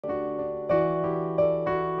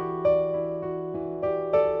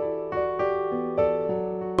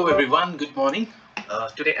Hello everyone, good morning.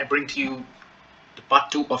 Today I bring to you the part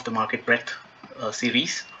 2 of the market breadth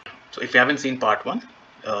series. So if you haven't seen part 1,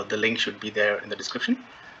 the link should be there in the description.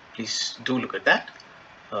 Please do look at that.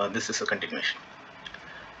 This is a continuation.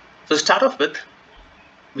 So to start off with,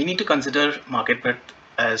 we need to consider market breadth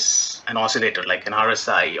as an oscillator like an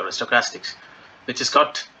RSI or a stochastics, which has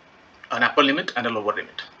got an upper limit and a lower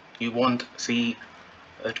limit. You won't see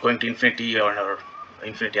it going to infinity or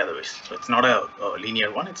infinity otherwise. So it's not a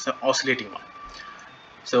linear one, it's an oscillating one.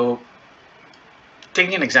 So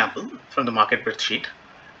taking an example from the market breadth sheet,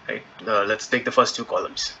 right? Let's take the first two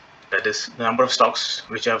columns. That is the number of stocks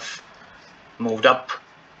which have moved up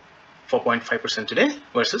 4.5% today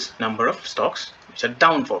versus number of stocks which are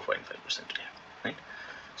down 4.5% today, right?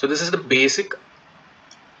 So this is the basic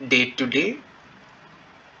day-to-day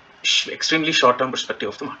extremely short-term perspective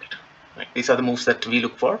of the market, right? These are the moves that we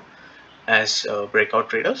look for as breakout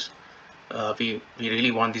traders. We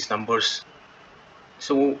really want these numbers.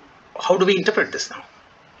 So how do we interpret this now?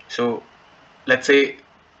 So let's say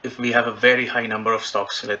if we have a very high number of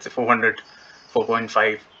stocks, let's say 400,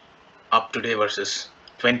 4.5 up today versus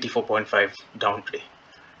 24.5 down today,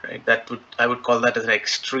 right? I would call that as an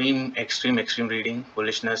extreme reading,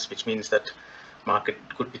 bullishness, which means that market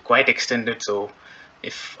could be quite extended. So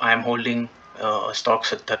if I am holding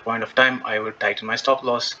stocks at that point of time, I would tighten my stop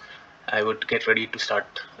loss. I would get ready to start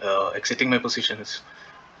exiting my positions,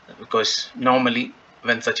 because normally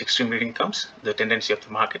when such extreme reading comes, the tendency of the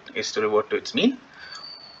market is to revert to its mean,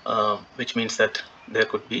 which means that there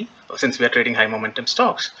could be, since we are trading high momentum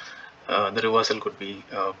stocks, the reversal could be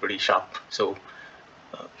pretty sharp. So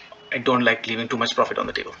I don't like leaving too much profit on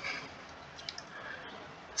the table.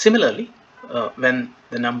 Similarly, when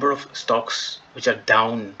the number of stocks which are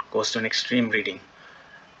down goes to an extreme reading,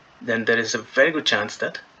 then there is a very good chance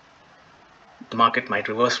that the market might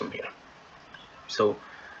reverse from here. So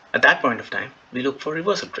at that point of time, we look for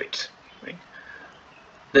reversal trades, right?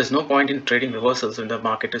 There's no point in trading reversals when the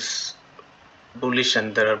market is bullish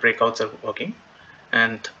and there are breakouts are working,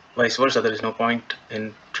 and vice versa. There is no point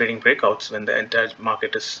in trading breakouts when the entire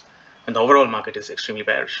market is, when the overall market is extremely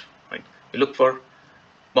bearish, right? We look for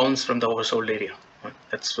bounce from the oversold area, right?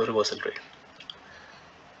 That's a reversal trade.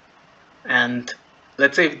 And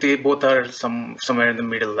let's say if they both are somewhere in the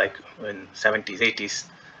middle, like in 70s, 80s,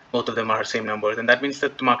 both of them are same numbers, and that means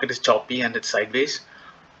that the market is choppy and it's sideways.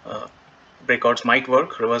 Breakouts might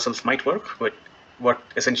work, reversals might work, but what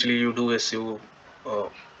essentially you do is you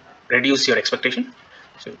reduce your expectation.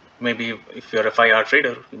 So maybe if you're a 5-hour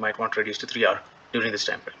trader, you might want to reduce to 3 hour during this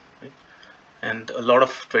time frame, right? And a lot of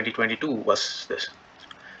 2022 was this.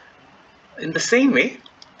 In the same way,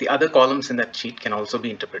 the other columns in that sheet can also be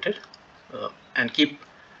interpreted and keep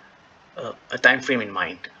a time frame in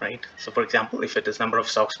mind, right? So for example, if it is number of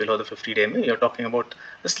stocks below the 50-day MA, you're talking about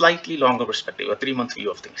a slightly longer perspective, a 3-month view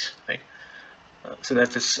of things, right? So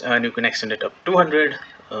that is, and you can extend it up 200.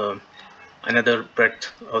 Another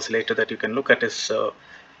breadth oscillator that you can look at is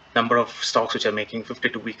number of stocks which are making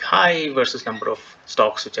 52-week high versus number of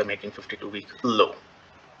stocks which are making 52-week low.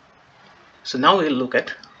 So now we'll look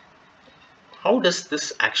at how does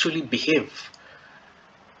this actually behave.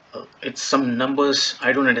 It's some numbers,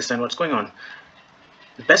 I don't understand what's going on.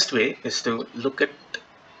 The best way is to look at,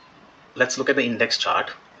 let's look at the index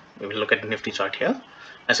chart. We will look at the Nifty chart here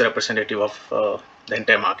as a representative of the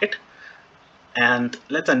entire market. And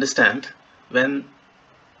let's understand, when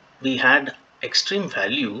we had extreme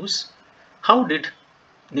values, how did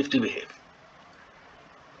Nifty behave?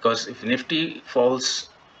 Because if Nifty falls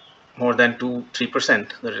more than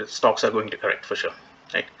 2-3%, the stocks are going to correct for sure,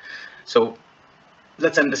 right? So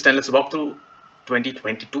let's understand, let's walk through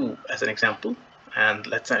 2022 as an example, and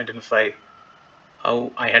let's identify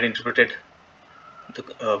how I had interpreted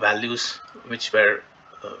the values which were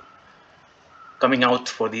coming out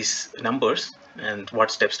for these numbers and what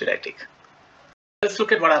steps did I take. Let's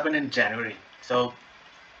look at what happened in January. So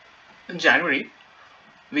in January,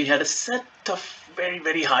 we had a set of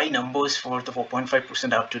very high numbers for the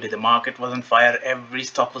 4.5% up today. The market was on fire, every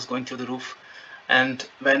stock was going through the roof. And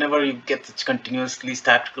whenever you get such continuously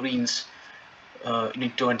stacked greens, you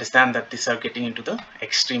need to understand that these are getting into the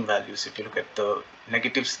extreme values. If you look at the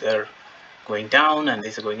negatives, they're going down and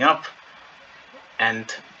these are going up.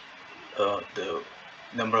 And the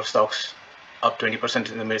number of stocks up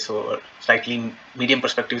 20% in the middle, so slightly medium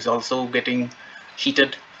perspective is also getting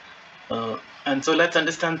heated. And so let's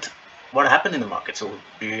understand what happened in the market. So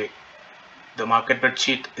the market breadth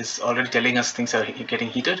sheet is already telling us things are getting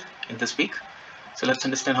heated in this week. So let's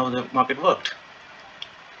understand how the market worked.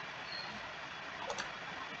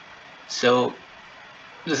 So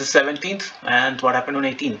this is 17th, and what happened on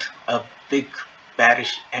 18th? A big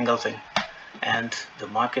bearish engulfing, and the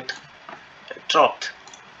market dropped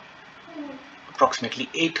approximately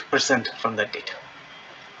 8% from that date.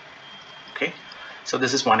 Okay, so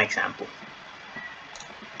this is one example.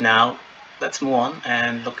 Now let's move on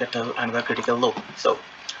and look at another critical low. So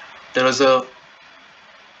there was a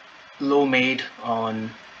low made on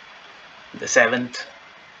the 7th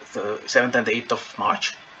and the 8th of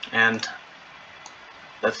March, and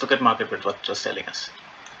let's look at market breadth, what it was telling us.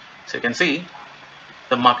 So you can see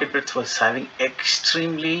the market breadth was having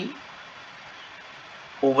extremely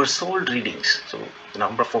oversold readings. So the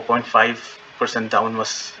number 4.5% down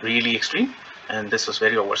was really extreme, and this was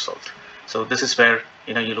very oversold. So this is where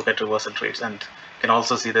you look at reversal trades, and you can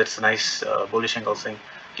also see that it's a nice bullish engulfing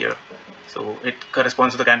here. So it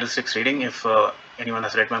corresponds to the candlesticks reading if anyone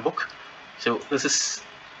has read my book. So this is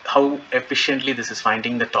how efficiently this is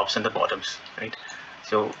finding the tops and the bottoms, right?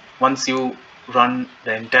 So once you run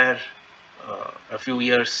the entire a few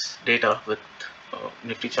years data with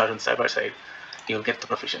Nifty chart on side by side, you'll get the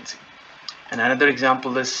proficiency. And another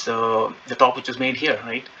example is the top which is made here,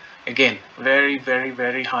 right? Again, very, very,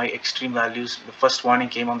 very high extreme values. The first warning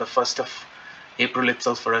came on the 1st of April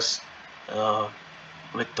itself for us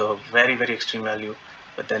with a very, very extreme value.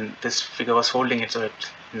 But then this figure was holding it, so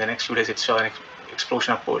in the next few days it saw an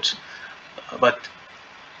explosion upwards. But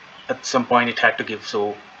at some point it had to give,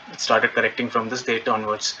 so it started correcting from this date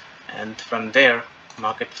onwards, and from there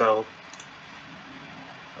market fell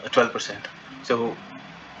 12%. So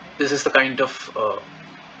this is the kind of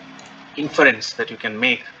inference that you can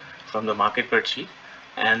make from the market breadth sheet,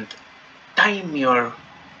 and time your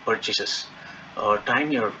purchases or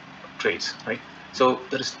time your trades, right? So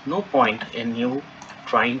there is no point in you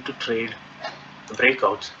trying to trade the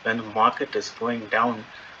breakouts when the market is going down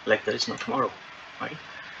like there is no tomorrow, right?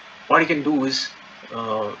 What you can do is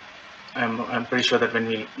I'm pretty sure that when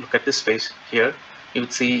we look at this space here, you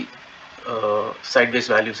would see sideways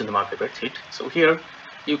values in the market breadth sheet. So here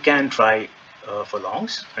you can try for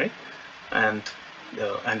longs, right, and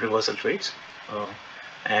reversal trades,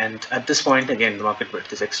 and at this point again the market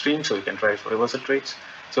breadth is extreme, so you can try for reversal trades.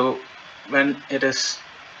 So when the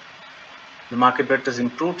market breadth is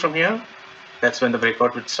improved from here, that's when the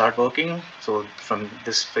breakout would start working. So from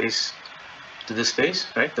this phase to this phase,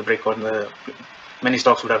 right, the breakout in the many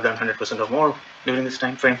stocks would have done 100% or more during this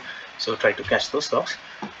time frame, so try to catch those stocks.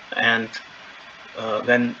 And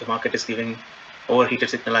when the market is giving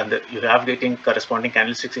overheated signal and you have getting corresponding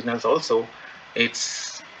candlestick signals also,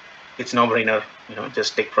 it's no-brainer,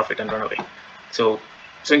 just take profit and run away. So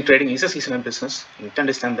swing trading is a seasonal business, you need to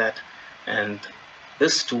understand that, and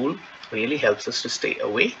this tool really helps us to stay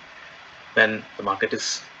away when the market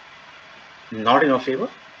is not in our favor,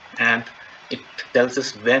 and it tells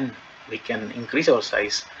us when we can increase our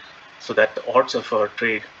size so that the odds of our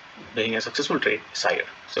trade being a successful trade is higher.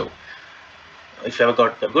 So if you have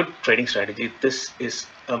got a good trading strategy, this is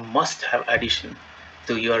a must-have addition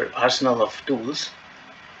to your arsenal of tools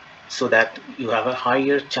so that you have a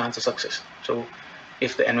higher chance of success. So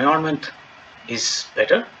if the environment is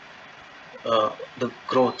better, the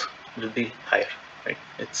growth will be higher, right?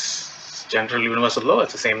 It's general universal law.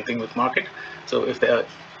 It's the same thing with market. So if the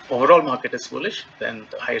overall market is bullish, then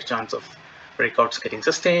the higher chance of breakouts getting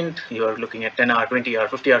sustained. You are looking at 10-hour, 20-hour,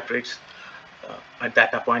 50-hour trades at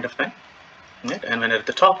that point of time, right? And when at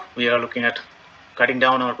the top, we are looking at cutting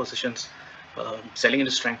down our positions, selling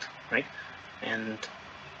into strength, right? And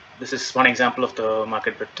this is one example of the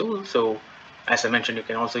market breadth tool. So as I mentioned, you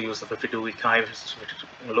can also use the 52-week high versus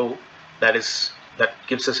 52 low. That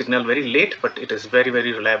gives a signal very late, but it is very,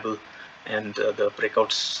 very reliable. And the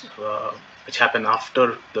breakouts which happen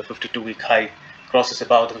after the 52-week high crosses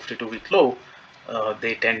above the 52-week low,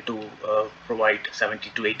 they tend to provide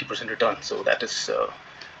 70 to 80% return. So that is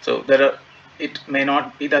so it may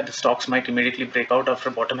not be that the stocks might immediately break out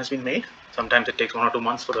after bottom has been made. Sometimes it takes 1 or 2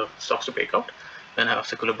 months for the stocks to break out when a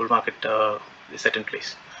secular bull market is set in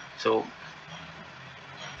place. So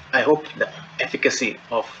I hope the efficacy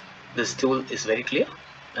of this tool is very clear,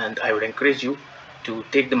 and I would encourage you to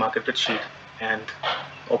take the market breadth sheet and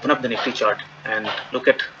open up the Nifty chart and look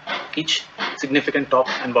at each significant top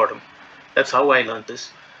and bottom. That's how I learned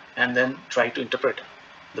this, and then try to interpret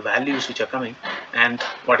the values which are coming and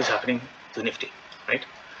what is happening to Nifty, right?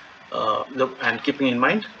 Look, and keeping in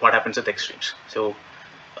mind what happens at the extremes. So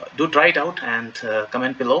do try it out and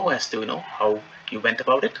comment below as to how you went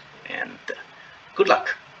about it, and good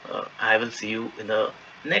luck. I will see you in the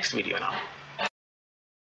next video now.